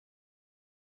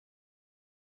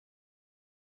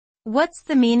What's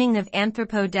the meaning of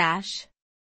anthropo dash?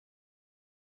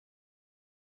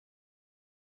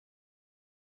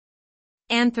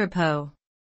 Anthropo.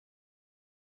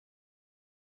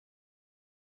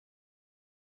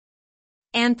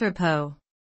 Anthropo.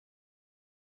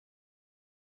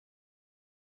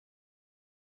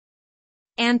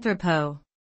 Anthropo.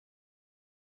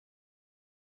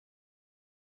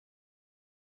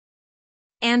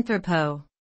 Anthropo.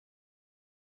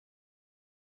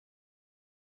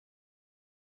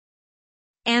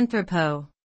 Anthropo.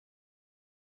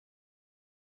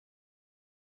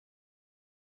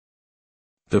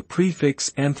 The prefix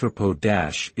anthropo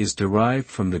dash is derived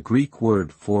from the Greek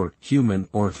word for human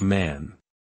or man.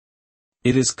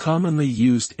 It is commonly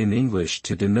used in English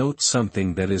to denote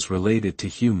something that is related to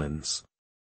humans.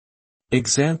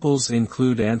 Examples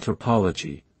include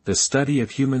anthropology, the study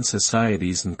of human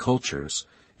societies and cultures,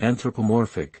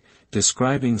 anthropomorphic,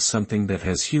 describing something that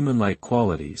has human-like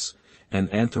qualities,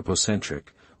 and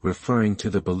anthropocentric, referring to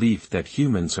the belief that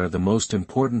humans are the most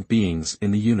important beings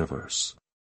in the universe.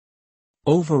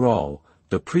 Overall,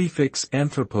 the prefix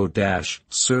anthropo dash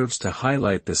serves to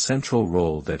highlight the central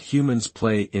role that humans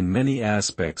play in many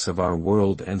aspects of our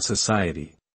world and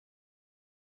society.